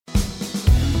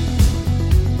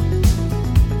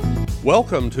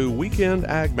Welcome to Weekend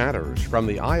Ag Matters from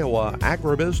the Iowa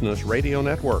Agribusiness Radio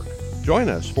Network. Join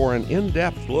us for an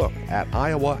in-depth look at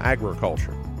Iowa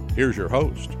agriculture. Here's your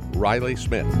host, Riley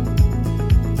Smith.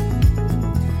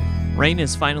 Rain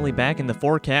is finally back in the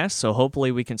forecast, so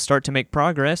hopefully we can start to make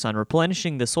progress on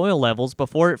replenishing the soil levels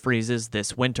before it freezes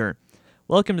this winter.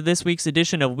 Welcome to this week's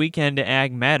edition of Weekend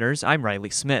Ag Matters. I'm Riley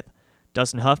Smith.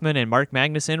 Dustin Huffman and Mark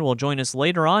Magnuson will join us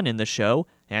later on in the show.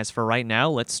 As for right now,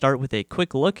 let's start with a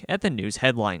quick look at the news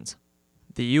headlines.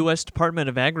 The U.S. Department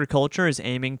of Agriculture is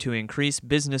aiming to increase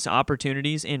business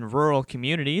opportunities in rural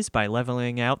communities by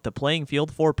leveling out the playing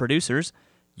field for producers.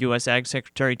 U.S. Ag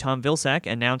Secretary Tom Vilsack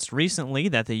announced recently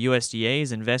that the USDA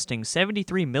is investing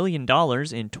 $73 million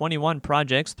in 21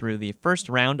 projects through the first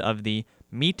round of the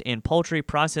Meat and Poultry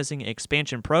Processing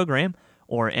Expansion Program,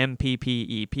 or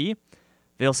MPPEP.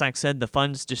 Vilsack said the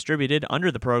funds distributed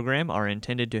under the program are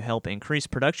intended to help increase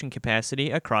production capacity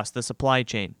across the supply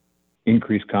chain.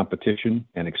 Increase competition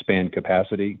and expand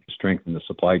capacity, strengthen the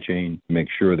supply chain, make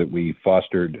sure that we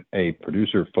fostered a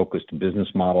producer-focused business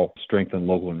model, strengthen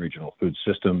local and regional food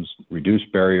systems, reduce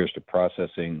barriers to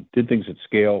processing, did things at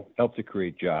scale, helped to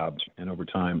create jobs, and over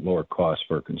time lower costs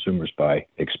for consumers by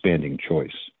expanding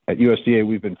choice. At USDA,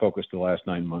 we've been focused the last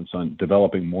 9 months on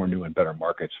developing more new and better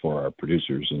markets for our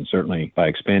producers, and certainly by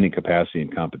expanding capacity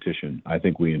and competition, I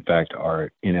think we in fact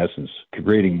are, in essence,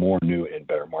 creating more new and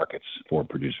better markets for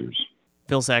producers.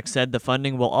 Vilsack said the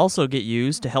funding will also get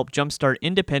used to help jumpstart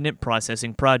independent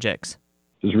processing projects.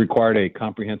 This required a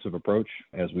comprehensive approach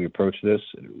as we approach this.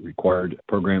 It required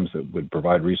programs that would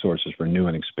provide resources for new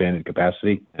and expanded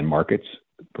capacity and markets,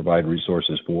 provide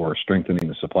resources for strengthening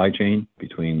the supply chain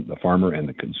between the farmer and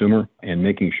the consumer, and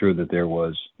making sure that there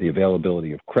was the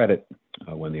availability of credit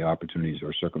when the opportunities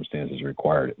or circumstances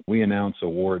required it. We announce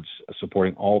awards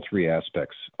supporting all three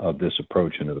aspects of this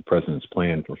approach into the President's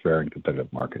plan for fair and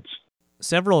competitive markets.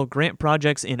 Several grant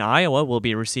projects in Iowa will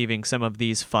be receiving some of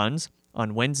these funds.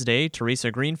 On Wednesday,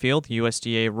 Teresa Greenfield,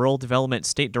 USDA Rural Development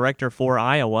State Director for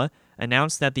Iowa,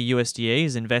 announced that the USDA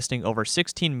is investing over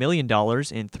 $16 million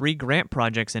in 3 grant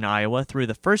projects in Iowa through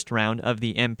the first round of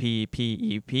the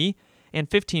MPPEP and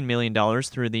 $15 million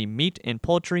through the Meat and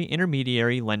Poultry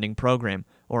Intermediary Lending Program,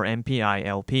 or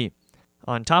MPILP.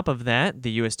 On top of that,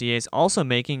 the USDA is also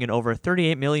making an over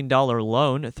 $38 million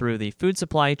loan through the Food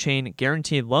Supply Chain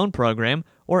Guaranteed Loan Program,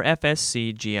 or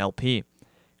FSC-GLP.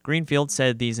 Greenfield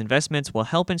said these investments will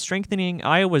help in strengthening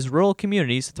Iowa's rural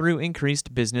communities through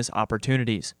increased business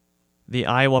opportunities. The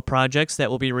Iowa projects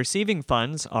that will be receiving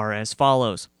funds are as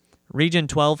follows. Region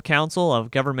 12 Council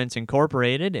of Governments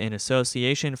Incorporated, an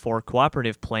association for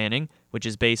cooperative planning, which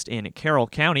is based in Carroll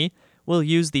County, will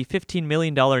use the $15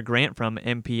 million grant from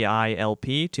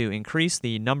MPILP to increase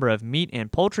the number of meat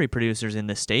and poultry producers in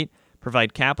the state,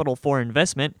 provide capital for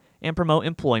investment, and promote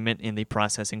employment in the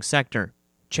processing sector.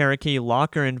 Cherokee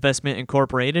Locker Investment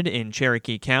Incorporated in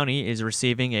Cherokee County is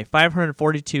receiving a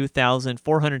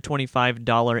 $542,425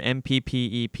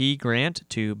 MPPEP grant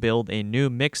to build a new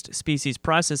mixed species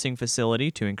processing facility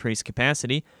to increase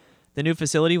capacity. The new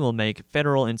facility will make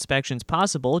federal inspections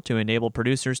possible to enable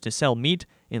producers to sell meat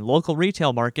in local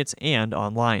retail markets and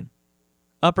online.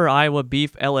 Upper Iowa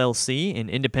Beef LLC, an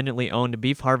independently owned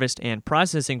beef harvest and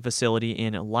processing facility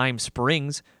in Lime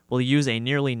Springs, will use a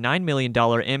nearly $9 million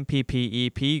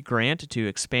MPPEP grant to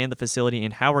expand the facility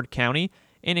in Howard County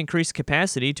and increase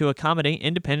capacity to accommodate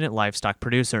independent livestock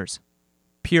producers.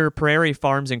 Pure Prairie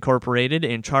Farms Incorporated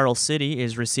in Charles City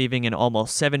is receiving an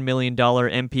almost $7 million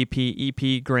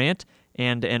MPPEP grant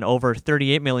and an over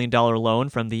 $38 million loan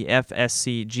from the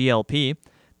FSC-GLP.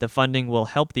 The funding will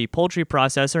help the poultry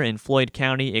processor in Floyd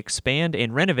County expand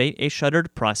and renovate a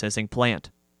shuttered processing plant.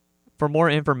 For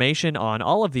more information on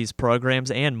all of these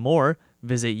programs and more,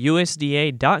 visit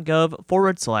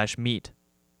usda.gov/meat.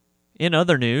 In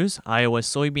other news, Iowa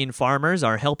soybean farmers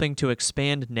are helping to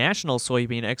expand national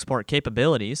soybean export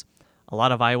capabilities. A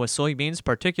lot of Iowa soybeans,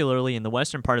 particularly in the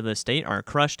western part of the state, are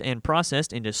crushed and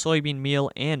processed into soybean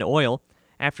meal and oil.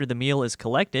 After the meal is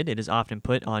collected, it is often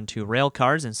put onto rail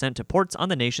cars and sent to ports on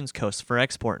the nation's coast for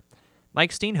export.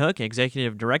 Mike Steenhoek,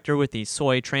 executive director with the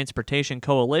Soy Transportation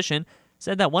Coalition,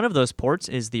 said that one of those ports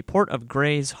is the Port of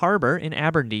Grays Harbor in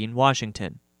Aberdeen,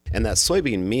 Washington. And that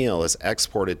soybean meal is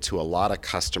exported to a lot of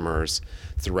customers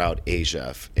throughout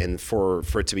Asia, and for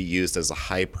it to be used as a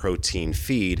high-protein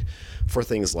feed for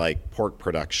things like pork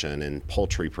production and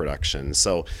poultry production.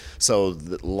 So a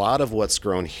lot of what's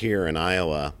grown here in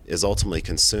Iowa is ultimately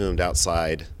consumed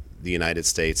outside the United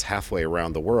States, halfway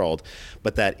around the world,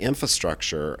 but that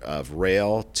infrastructure of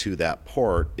rail to that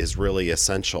port is really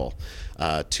essential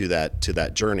to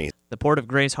that journey. The Port of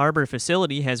Grays Harbor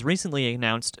facility has recently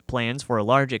announced plans for a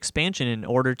large expansion in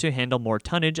order to handle more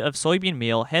tonnage of soybean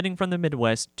meal heading from the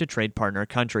Midwest to trade partner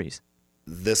countries.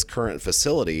 This current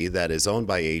facility that is owned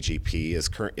by AGP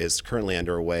is currently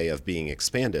underway of being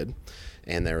expanded,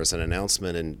 and there was an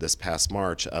announcement in this past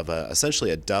March of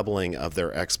essentially a doubling of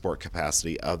their export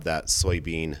capacity of that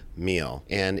soybean meal.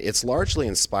 And it's largely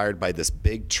inspired by this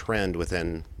big trend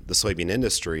within the soybean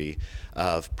industry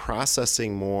of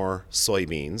processing more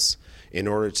soybeans in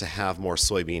order to have more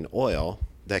soybean oil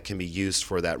that can be used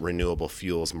for that renewable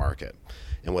fuels market.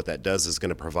 And what that does is going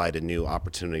to provide a new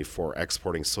opportunity for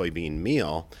exporting soybean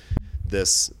meal.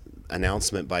 This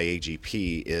announcement by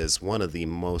AGP is one of the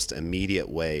most immediate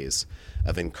ways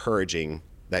of encouraging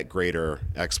that greater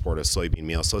export of soybean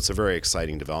meal. So it's a very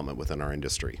exciting development within our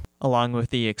industry. Along with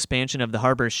the expansion of the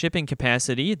harbor's shipping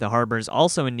capacity, the harbor is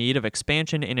also in need of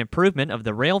expansion and improvement of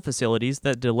the rail facilities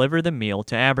that deliver the meal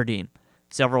to Aberdeen.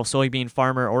 Several soybean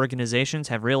farmer organizations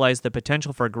have realized the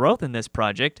potential for growth in this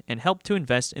project and helped to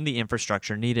invest in the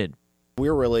infrastructure needed.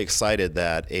 We're really excited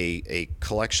that a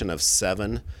collection of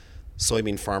 7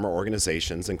 soybean farmer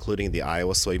organizations, including the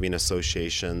Iowa Soybean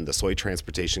Association, the Soy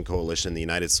Transportation Coalition, the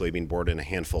United Soybean Board, and a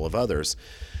handful of others,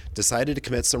 decided to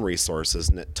commit some resources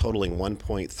totaling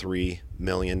 $1.3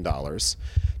 million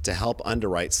to help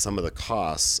underwrite some of the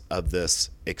costs of this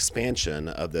expansion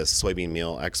of this soybean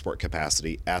meal export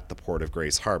capacity at the Port of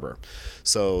Grays Harbor.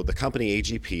 So the company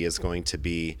AGP is going to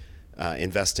be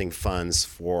investing funds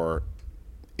for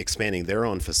expanding their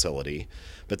own facility,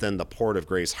 but then the Port of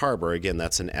Grays Harbor, again,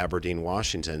 that's in Aberdeen,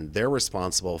 Washington, they're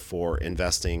responsible for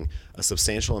investing a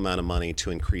substantial amount of money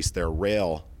to increase their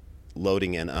rail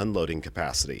loading and unloading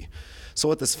capacity. So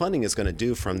what this funding is going to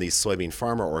do from these soybean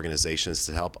farmer organizations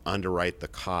to help underwrite the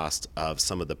cost of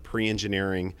some of the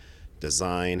pre-engineering,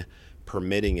 design,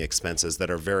 permitting expenses that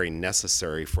are very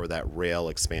necessary for that rail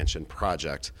expansion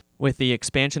project. With the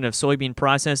expansion of soybean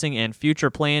processing and future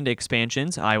planned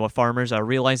expansions, Iowa farmers are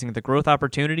realizing the growth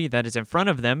opportunity that is in front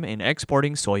of them in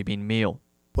exporting soybean meal.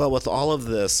 Well, with all of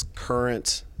this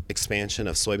current expansion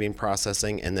of soybean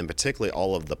processing, and then particularly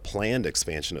all of the planned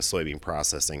expansion of soybean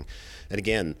processing, and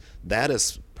again, that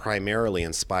is primarily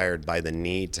inspired by the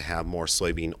need to have more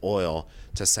soybean oil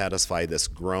to satisfy this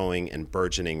growing and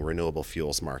burgeoning renewable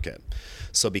fuels market.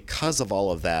 So because of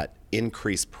all of that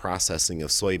increased processing of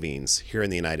soybeans here in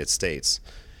the United States,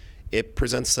 it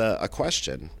presents a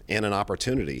question and an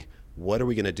opportunity. What are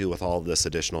we going to do with all of this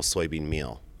additional soybean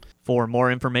meal? For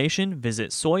more information,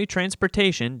 visit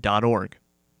soytransportation.org.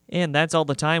 And that's all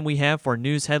the time we have for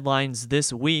news headlines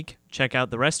this week. Check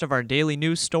out the rest of our daily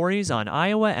news stories on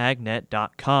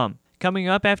iowaagnet.com. Coming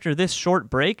up after this short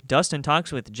break, Dustin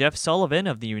talks with Jeff Sullivan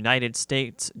of the United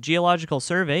States Geological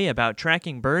Survey about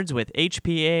tracking birds with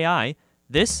HPAI.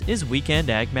 This is Weekend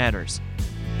Ag Matters.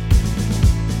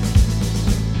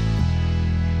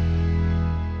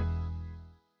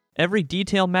 Every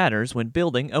detail matters when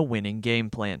building a winning game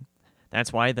plan.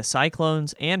 That's why the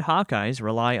Cyclones and Hawkeyes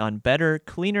rely on better,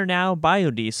 cleaner now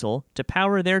biodiesel to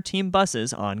power their team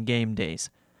buses on game days,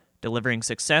 delivering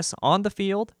success on the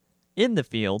field, and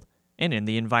in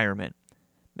the environment.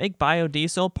 Make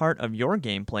biodiesel part of your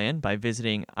game plan by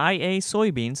visiting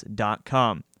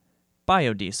iasoybeans.com.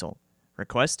 Biodiesel.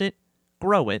 Request it,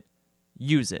 grow it,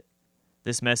 use it.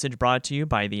 This message brought to you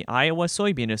by the Iowa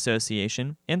Soybean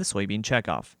Association and the Soybean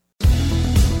Checkoff.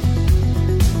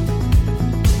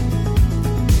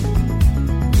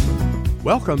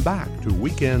 Welcome back to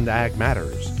Weekend Ag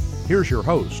Matters. Here's your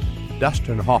host,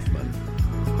 Dustin Hoffman.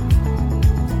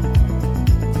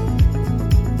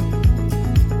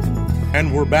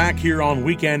 And we're back here on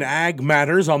Weekend Ag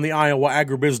Matters on the Iowa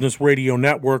Agribusiness Radio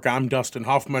Network. I'm Dustin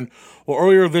Hoffman. Well,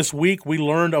 earlier this week, we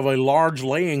learned of a large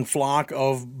laying flock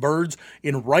of birds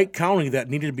in Wright County that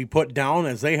needed to be put down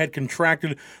as they had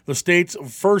contracted the state's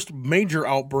first major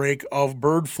outbreak of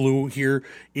bird flu here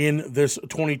in this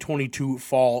 2022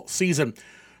 fall season.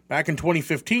 Back in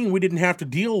 2015, we didn't have to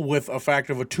deal with a fact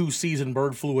of a 2-season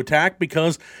bird flu attack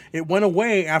because it went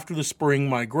away after the spring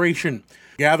migration.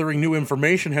 Gathering new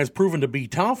information has proven to be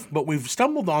tough, but we've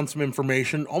stumbled on some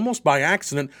information almost by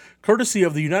accident, courtesy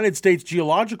of the United States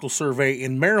Geological Survey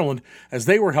in Maryland, as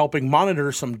they were helping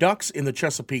monitor some ducks in the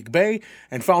Chesapeake Bay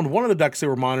and found one of the ducks they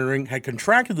were monitoring had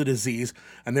contracted the disease,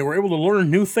 and they were able to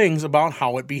learn new things about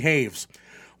how it behaves.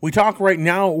 We talk right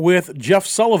now with Jeff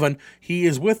Sullivan. He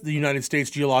is with the United States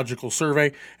Geological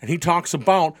Survey, and he talks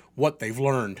about what they've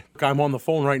learned. I'm on the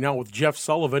phone right now with Jeff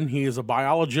Sullivan. He is a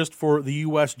biologist for the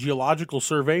U.S. Geological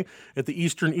Survey at the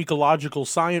Eastern Ecological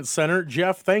Science Center.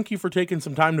 Jeff, thank you for taking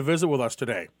some time to visit with us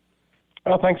today.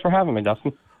 Well, thanks for having me,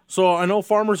 Dustin. So I know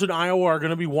farmers in Iowa are going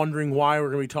to be wondering why we're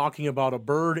going to be talking about a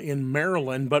bird in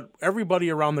Maryland, but everybody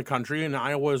around the country, and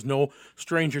Iowa is no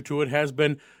stranger to it, has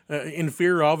been in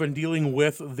fear of and dealing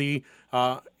with the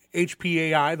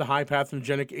HPAI, the high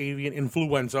pathogenic avian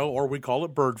influenza, or we call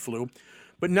it bird flu.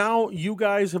 But now you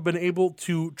guys have been able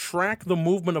to track the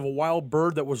movement of a wild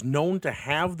bird that was known to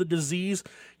have the disease.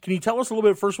 Can you tell us a little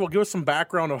bit, first of all, give us some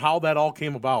background of how that all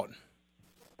came about?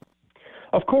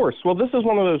 Of course. Well, this is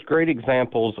one of those great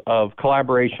examples of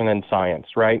collaboration in science,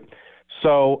 right?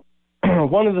 So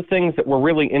one of the things that we're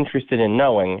really interested in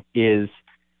knowing is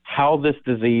how this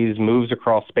disease moves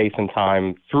across space and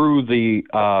time through the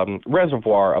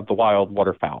reservoir of the wild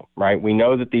waterfowl, right? We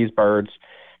know that these birds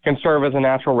can serve as a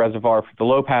natural reservoir for the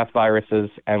low-path viruses,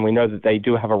 and we know that they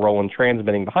do have a role in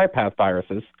transmitting the high-path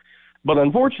viruses. But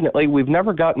unfortunately, we've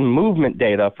never gotten movement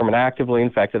data from an actively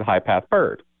infected high-path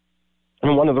bird.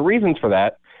 And one of the reasons for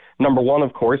that, number one,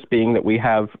 of course, being that we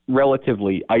have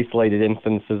relatively isolated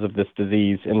instances of this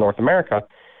disease in North America.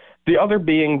 The other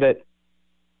being that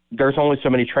there's only so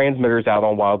many transmitters out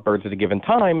on wild birds at a given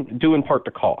time, due in part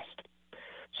to cost.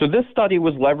 So this study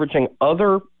was leveraging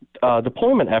other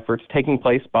deployment efforts taking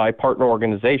place by partner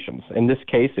organizations. In this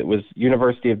case, it was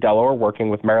University of Delaware working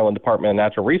with Maryland Department of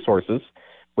Natural Resources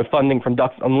with funding from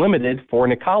Ducks Unlimited for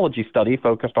an ecology study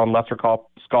focused on lesser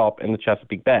scaup in the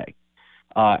Chesapeake Bay.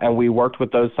 And we worked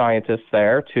with those scientists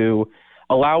there to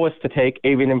allow us to take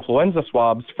avian influenza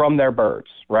swabs from their birds,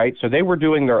 right? So they were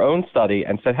doing their own study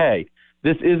and said, hey,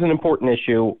 this is an important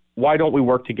issue. Why don't we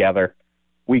work together?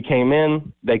 We came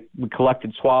in, we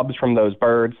collected swabs from those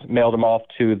birds, mailed them off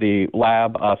to the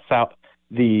lab,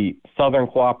 the Southern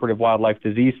Cooperative Wildlife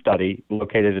Disease Study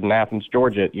located in Athens,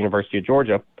 Georgia, at University of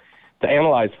Georgia, to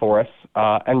analyze for us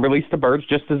and release the birds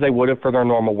just as they would have for their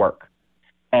normal work.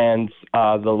 And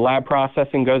the lab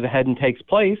processing goes ahead and takes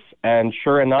place. And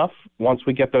sure enough, once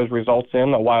we get those results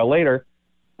in a while later,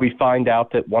 we find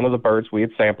out that one of the birds we had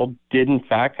sampled did in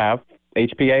fact have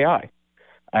HPAI.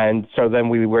 And so then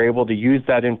we were able to use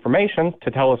that information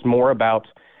to tell us more about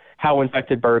how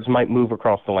infected birds might move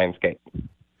across the landscape.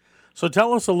 So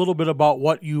tell us a little bit about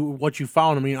what you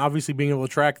found. I mean, obviously being able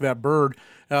to track that bird,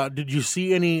 did you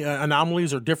see any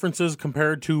anomalies or differences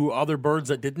compared to other birds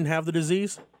that didn't have the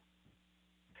disease?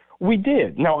 We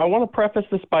did. Now, I want to preface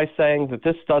this by saying that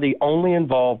this study only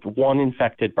involved one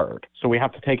infected bird. So we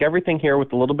have to take everything here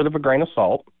with a little bit of a grain of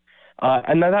salt.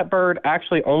 And that bird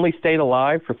actually only stayed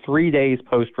alive for 3 days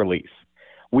post-release.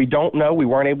 We don't know. We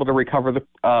weren't able to recover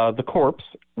the corpse,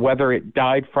 whether it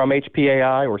died from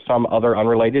HPAI or some other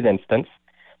unrelated instance.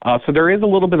 So there is a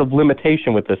little bit of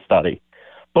limitation with this study.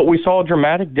 But we saw a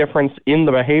dramatic difference in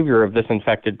the behavior of this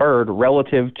infected bird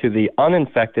relative to the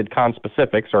uninfected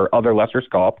conspecifics or other lesser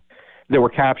scaup that were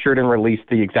captured and released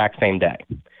the exact same day.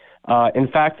 In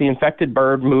fact, the infected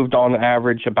bird moved on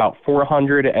average about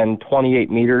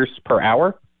 428 meters per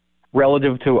hour,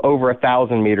 relative to over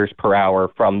 1,000 meters per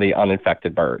hour from the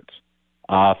uninfected birds.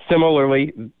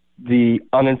 Similarly, the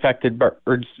uninfected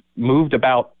birds moved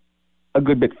about a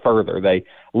good bit further. They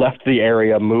left the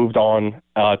area, moved on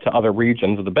to other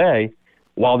regions of the bay,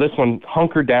 while this one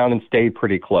hunkered down and stayed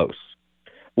pretty close.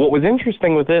 What was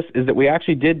interesting with this is that we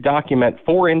actually did document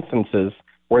 4 instances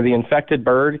where the infected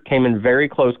bird came in very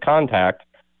close contact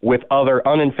with other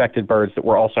uninfected birds that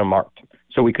were also marked.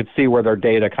 So we could see where their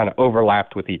data kind of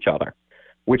overlapped with each other,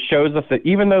 which shows us that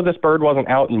even though this bird wasn't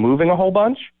out and moving a whole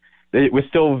bunch, it was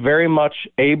still very much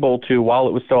able to, while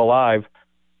it was still alive,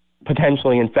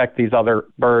 potentially infect these other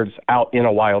birds out in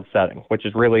a wild setting, which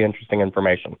is really interesting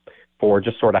information for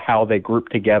just sort of how they group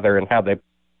together and how they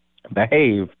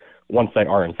behave once they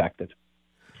are infected.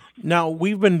 Now,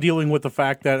 we've been dealing with the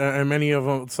fact that, and many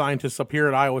of scientists up here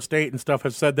at Iowa State and stuff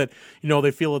have said that,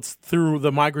 they feel it's through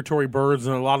the migratory birds,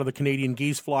 and a lot of the Canadian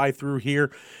geese fly through here.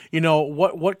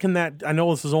 What can that, I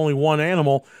know this is only one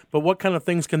animal, but what kind of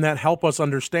things can that help us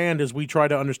understand as we try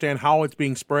to understand how it's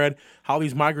being spread, how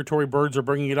these migratory birds are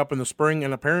bringing it up in the spring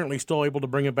and apparently still able to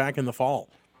bring it back in the fall?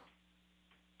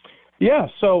 Yeah,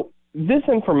 so this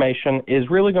information is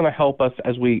really going to help us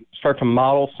as we start to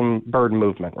model some bird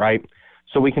movement, right?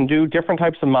 So we can do different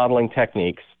types of modeling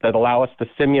techniques that allow us to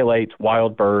simulate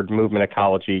wild bird movement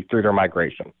ecology through their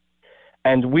migration.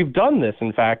 And we've done this,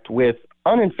 in fact, with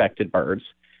uninfected birds.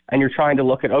 And you're trying to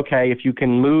look at, okay, if you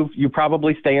can move, you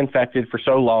probably stay infected for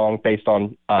so long based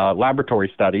on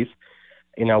laboratory studies.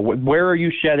 Where are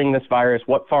you shedding this virus?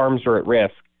 What farms are at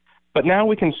risk? But now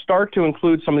we can start to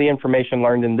include some of the information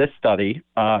learned in this study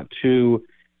to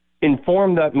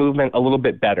inform that movement a little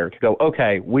bit better, to go,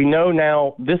 okay, we know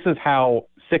now this is how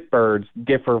sick birds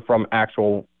differ from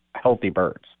actual healthy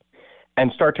birds,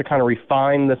 and start to kind of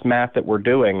refine this math that we're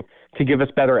doing to give us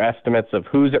better estimates of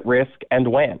who's at risk and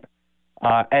when.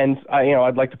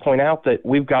 I'd like to point out that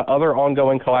we've got other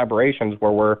ongoing collaborations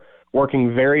where we're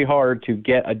working very hard to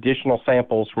get additional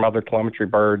samples from other telemetry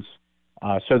birds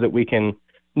so that we can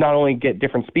not only get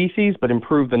different species, but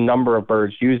improve the number of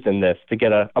birds used in this to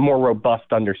get a more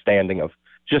robust understanding of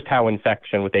just how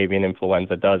infection with avian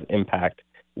influenza does impact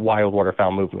wild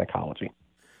waterfowl movement ecology.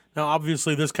 Now,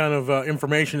 obviously, this kind of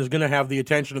information is going to have the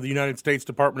attention of the United States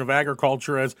Department of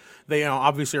Agriculture as they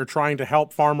obviously are trying to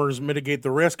help farmers mitigate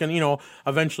the risk and,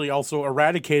 eventually also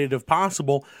eradicate it if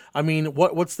possible. I mean,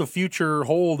 what's the future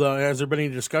hold? Has there been any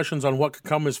discussions on what could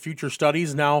come as future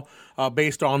studies now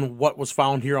based on what was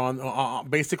found here on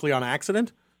basically on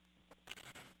accident?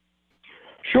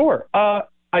 Sure.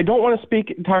 I don't want to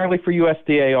speak entirely for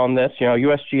USDA on this.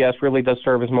 USGS really does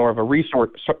serve as more of a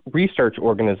research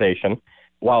organization,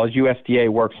 while USDA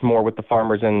works more with the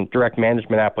farmers in direct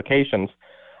management applications.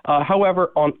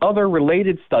 However, on other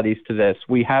related studies to this,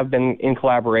 we have been in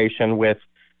collaboration with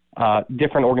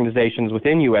different organizations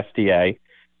within USDA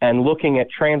and looking at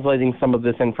translating some of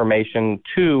this information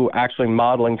to actually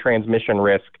modeling transmission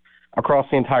risk across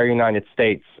the entire United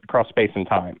States, across space and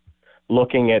time.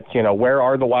 Looking at, where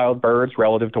are the wild birds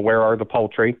relative to where are the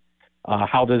poultry?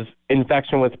 How does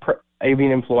infection with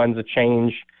avian influenza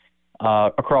change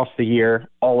across the year,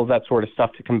 all of that sort of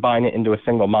stuff to combine it into a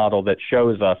single model that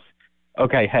shows us,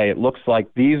 okay, hey, it looks like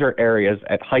these are areas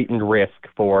at heightened risk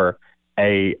for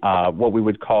a what we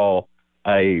would call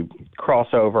a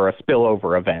crossover, a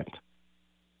spillover event.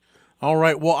 All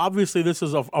right. Well, obviously, this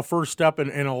is a first step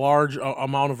in a large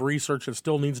amount of research that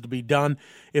still needs to be done.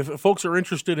 If folks are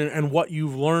interested in what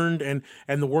you've learned and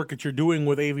the work that you're doing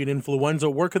with avian influenza,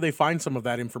 where could they find some of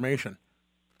that information?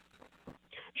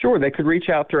 Sure, they could reach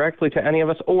out directly to any of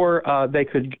us, or they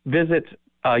could visit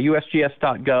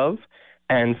usgs.gov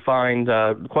and find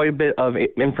quite a bit of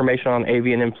information on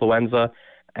avian influenza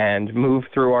and move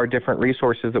through our different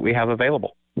resources that we have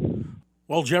available.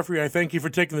 Well, Jeffrey, I thank you for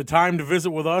taking the time to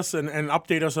visit with us and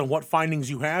update us on what findings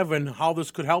you have and how this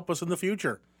could help us in the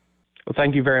future. Well,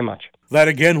 thank you very much. That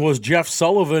again was Jeff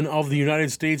Sullivan of the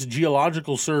United States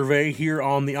Geological Survey here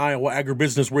on the Iowa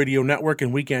Agribusiness Radio Network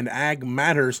and Weekend Ag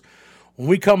Matters. When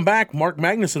we come back, Mark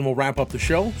Magnuson will wrap up the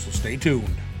show, so stay tuned.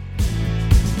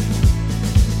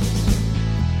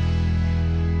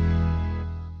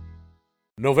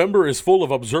 November is full of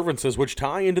observances which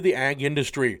tie into the ag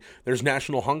industry. There's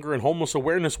National Hunger and Homeless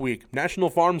Awareness Week,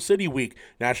 National Farm City Week,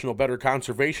 National Better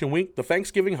Conservation Week, the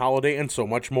Thanksgiving holiday, and so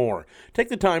much more. Take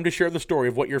the time to share the story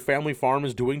of what your family farm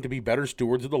is doing to be better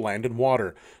stewards of the land and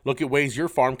water. Look at ways your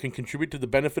farm can contribute to the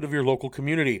benefit of your local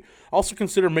community. Also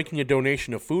consider making a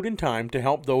donation of food and time to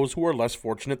help those who are less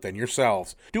fortunate than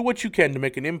yourselves. Do what you can to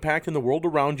make an impact in the world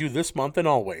around you this month and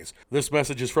always. This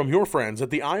message is from your friends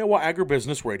at the Iowa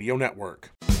Agribusiness Radio Network.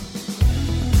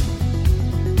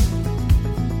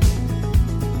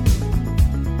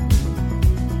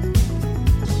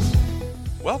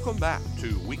 Welcome back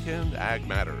to Weekend Ag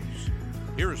Matters.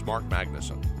 Here is Mark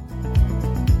Magnuson.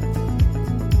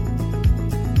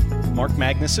 Mark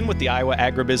Magnuson with the Iowa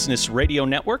Agribusiness Radio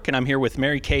Network, and I'm here with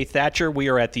Mary Kay Thatcher. We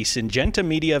are at the Syngenta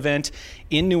Media event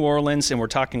in New Orleans, and we're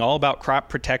talking all about crop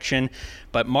protection.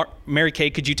 But Mary Kay,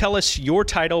 could you tell us your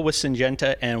title with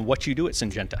Syngenta and what you do at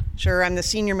Syngenta? Sure. I'm the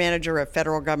Senior Manager of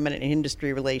Federal Government and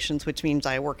Industry Relations, which means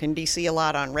I work in D.C. a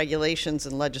lot on regulations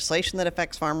and legislation that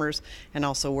affects farmers, and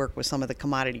also work with some of the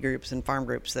commodity groups and farm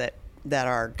groups that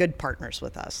are good partners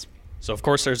with us. So, of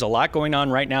course, there's a lot going on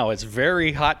right now. It's a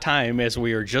very hot time as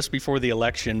we are just before the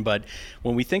election. But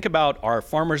when we think about our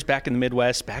farmers back in the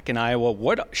Midwest, back in Iowa,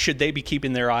 what should they be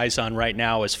keeping their eyes on right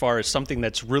now as far as something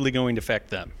that's really going to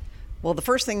affect them? Well, the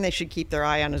first thing they should keep their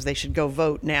eye on is they should go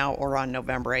vote now or on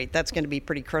November 8th. That's going to be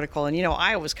pretty critical. And,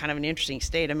 Iowa's kind of an interesting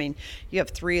state. I mean, you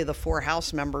have 3 of the 4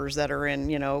 House members that are in,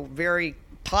 very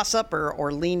toss-up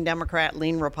or lean Democrat,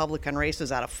 lean Republican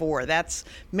races out of 4. That's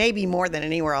maybe more than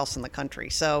anywhere else in the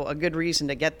country. So a good reason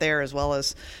to get there, as well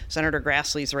as Senator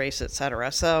Grassley's race, et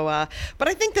cetera. So, but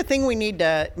I think the thing we need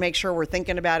to make sure we're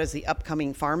thinking about is the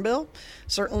upcoming Farm Bill.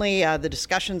 Certainly the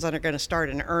discussions are going to start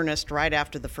in earnest right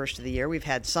after the first of the year. We've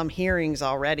had some hearings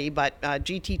already, but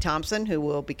G.T. Thompson, who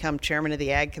will become chairman of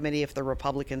the Ag Committee if the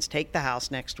Republicans take the House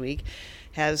next week,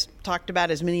 has talked about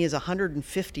as many as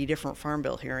 150 different Farm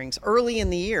Bill hearings early in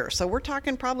the year. So we're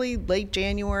talking probably late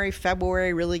January,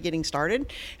 February, really getting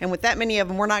started. And with that many of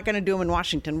them, we're not going to do them in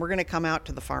Washington. We're going to come out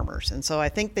to the farmers. And so I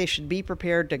think they should be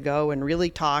prepared to go and really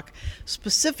talk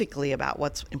specifically about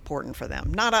what's important for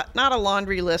them. Not a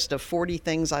laundry list of 40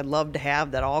 things I'd love to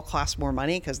have that all cost more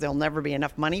money, because there'll never be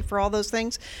enough money for all those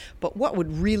things. But what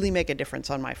would really make a difference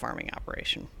on my farming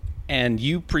operation? And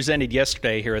you presented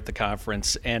yesterday here at the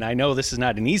conference, and I know this is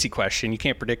not an easy question. You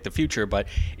can't predict the future, but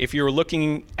if you were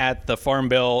looking at the Farm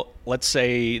Bill, let's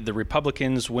say the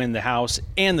Republicans win the House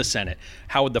and the Senate,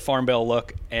 how would the Farm Bill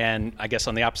look? And I guess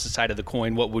on the opposite side of the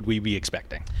coin, what would we be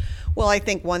expecting? Well, I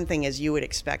think one thing is you would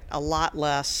expect a lot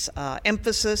less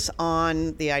emphasis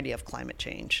on the idea of climate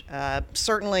change.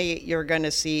 Certainly, you're going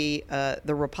to see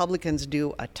the Republicans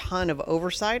do a ton of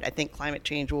oversight. I think climate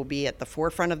change will be at the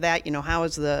forefront of that. You know, how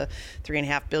is the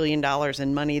 $3.5 billion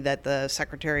in money that the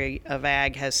Secretary of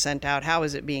Ag has sent out, how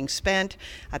is it being spent?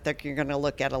 I think you're going to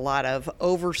look at a lot of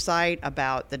oversight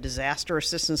about the disaster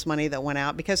assistance money that went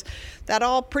out, because that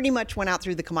all pretty much went out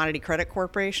through the Commodity Credit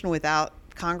Corporation without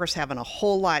Congress having a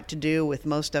whole lot to do with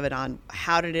most of it on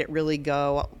how did it really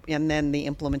go, and then the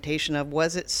implementation of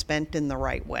was it spent in the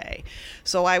right way.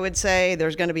 So I would say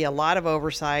there's going to be a lot of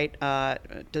oversight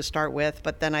to start with,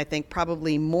 but then I think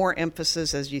probably more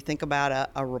emphasis as you think about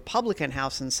a Republican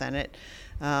House and Senate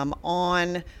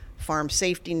on farm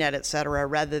safety net, et cetera,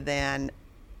 rather than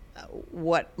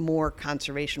what more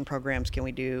conservation programs can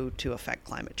we do to affect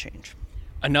climate change.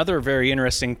 Another very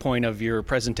interesting point of your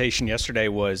presentation yesterday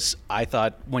was, I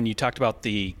thought, when you talked about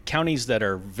the counties that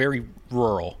are very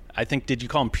rural, I think, did you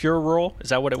call them pure rural? Is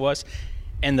that what it was?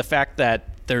 And the fact that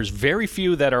there's very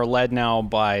few that are led now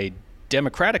by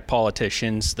Democratic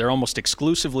politicians. They're almost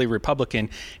exclusively Republican.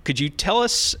 Could you tell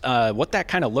us what that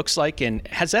kind of looks like, and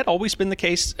has that always been the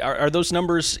case? Are those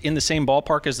numbers in the same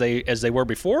ballpark as they were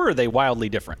before, or are they wildly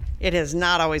different? It has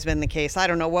not always been the case. I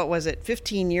don't know, what was it,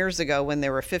 15 years ago when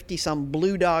there were 50-some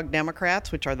blue dog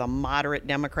Democrats, which are the moderate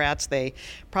Democrats. They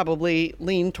probably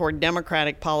lean toward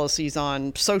Democratic policies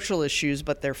on social issues,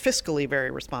 but they're fiscally very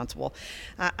responsible.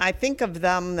 I think of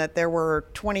them that there were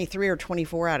 23 or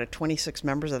 24 out of 26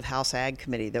 members of the House Ag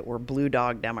Committee that were blue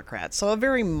dog Democrats. So a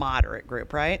very moderate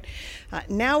group, right?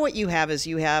 Now what you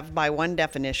have, by one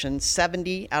definition,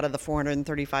 70 out of the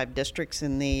 435 districts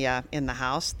in the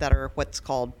House that are what's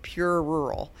called pure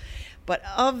rural. But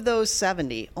of those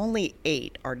 70, only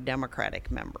 8 are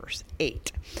Democratic members.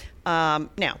 8.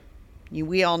 Now,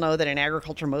 we all know that in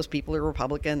agriculture, most people are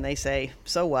Republican. They say,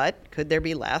 so what? Could there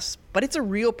be less? But it's a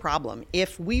real problem.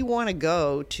 If we want to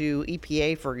go to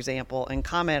EPA, for example, and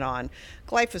comment on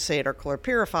glyphosate or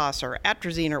chlorpyrifos or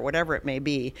atrazine or whatever it may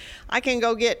be, I can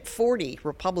go get 40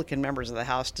 Republican members of the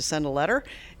House to send a letter,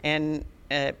 and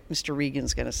Mr.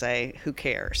 Regan's going to say, who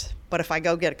cares? But if I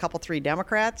go get a couple, 3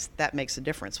 Democrats, that makes a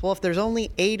difference. Well, if there's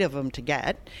only 8 of them to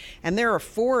get, and there are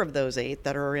 4 of those 8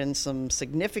 that are in some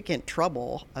significant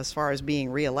trouble as far as being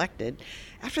reelected,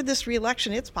 after this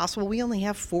reelection, it's possible we only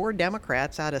have 4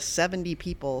 Democrats out of 70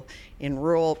 people in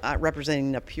rural,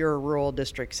 representing the pure rural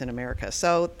districts in America.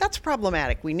 So that's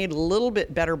problematic. We need a little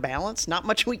bit better balance. Not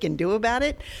much we can do about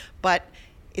it, but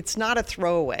it's not a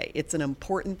throwaway. It's an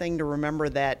important thing to remember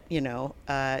that,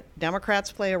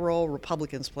 Democrats play a role,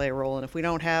 Republicans play a role, and if we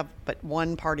don't have but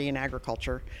one party in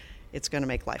agriculture, it's going to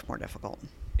make life more difficult.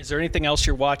 Is there anything else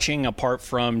you're watching apart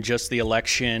from just the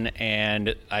election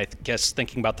and I guess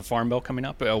thinking about the Farm Bill coming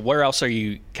up? Where else are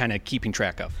you kind of keeping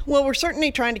track of? Well, we're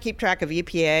certainly trying to keep track of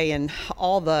EPA and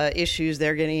all the issues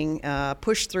they're getting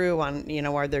pushed through on,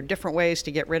 are there different ways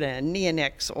to get rid of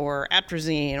neonics or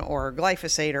atrazine or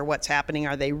glyphosate, or what's happening?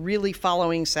 Are they really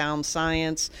following sound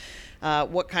science?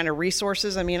 What kind of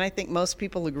resources? I think most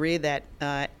people agree that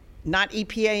not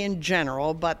EPA in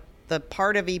general, but the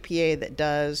part of EPA that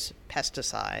does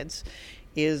pesticides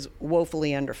is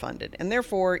woefully underfunded. And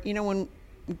therefore,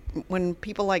 when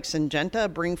people like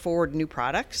Syngenta bring forward new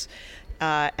products,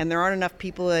 and there aren't enough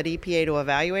people at EPA to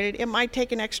evaluate it, it might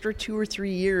take an extra 2 or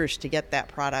 3 years to get that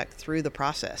product through the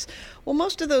process. Well,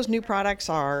 most of those new products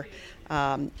are,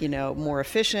 more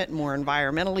efficient, more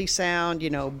environmentally sound,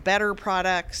 better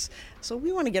products. So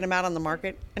we want to get them out on the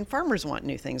market, and farmers want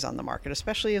new things on the market,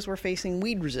 especially as we're facing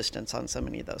weed resistance on so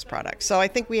many of those products. So I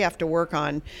think we have to work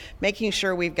on making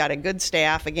sure we've got a good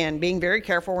staff, again, being very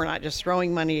careful. We're not just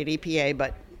throwing money at EPA,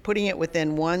 but putting it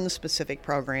within one specific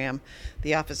program,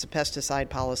 the Office of Pesticide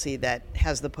Policy, that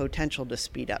has the potential to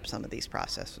speed up some of these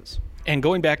processes. And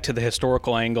going back to the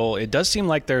historical angle, it does seem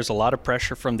like there's a lot of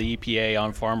pressure from the EPA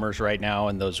on farmers right now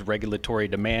and those regulatory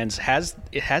demands. Has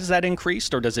that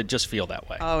increased, or does it just feel that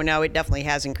way? Oh, no, it definitely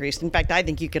has increased. In fact, I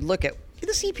think you could look at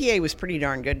this EPA was pretty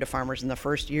darn good to farmers in the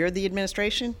first year of the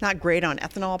administration. Not great on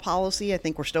ethanol policy. I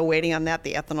think we're still waiting on that.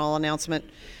 The ethanol announcement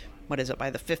by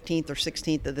the 15th or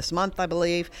 16th of this month, I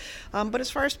believe. But as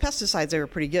far as pesticides, they were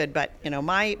pretty good. But,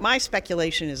 my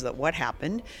speculation is that what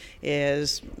happened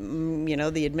is,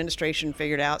 the administration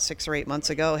figured out 6 or 8 months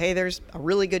ago, hey, there's a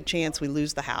really good chance we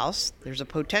lose the House. There's a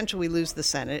potential we lose the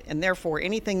Senate. And therefore,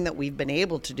 anything that we've been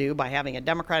able to do by having a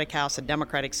Democratic House, a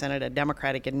Democratic Senate, a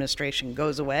Democratic administration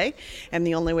goes away. And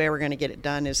the only way we're going to get it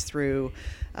done is through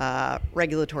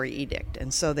regulatory edict.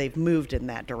 And so they've moved in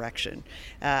that direction.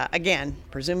 Again,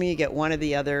 presuming you get one or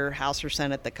the other, House or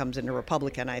Senate, that comes into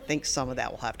Republican, I think some of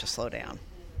that will have to slow down.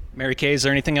 Mary Kay, is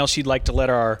there anything else you'd like to let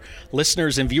our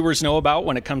listeners and viewers know about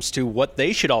when it comes to what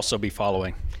they should also be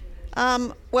following?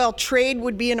 Well, trade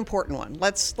would be an important one.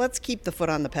 Let's keep the foot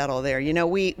on the pedal there.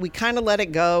 We kind of let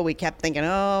it go. We kept thinking,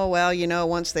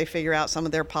 once they figure out some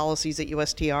of their policies at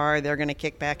USTR, they're going to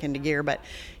kick back into gear. But,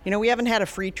 we haven't had a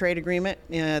free trade agreement.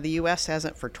 The U.S.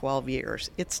 hasn't for 12 years.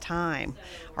 It's time.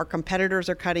 Our competitors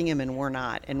are cutting them and we're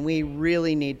not. And we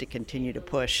really need to continue to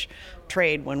push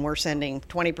trade when we're sending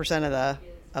 20%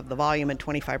 of the volume and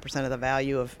 25% of the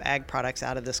value of ag products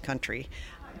out of this country.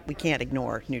 We can't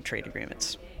ignore new trade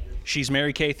agreements. She's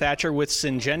Mary Kay Thatcher with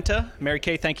Syngenta. Mary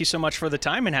Kay, thank you so much for the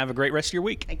time and have a great rest of your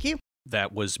week. Thank you.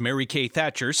 That was Mary Kay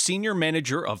Thatcher, Senior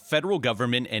Manager of Federal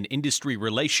Government and Industry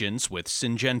Relations with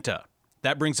Syngenta.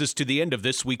 That brings us to the end of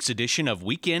this week's edition of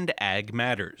Weekend Ag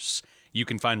Matters. You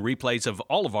can find replays of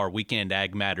all of our Weekend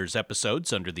Ag Matters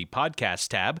episodes under the podcast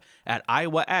tab at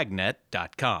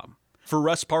iowaagnet.com. For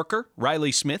Russ Parker,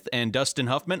 Riley Smith, and Dustin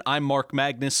Huffman, I'm Mark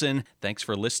Magnuson. Thanks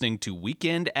for listening to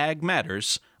Weekend Ag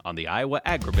Matters on the Iowa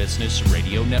Agribusiness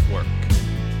Radio Network.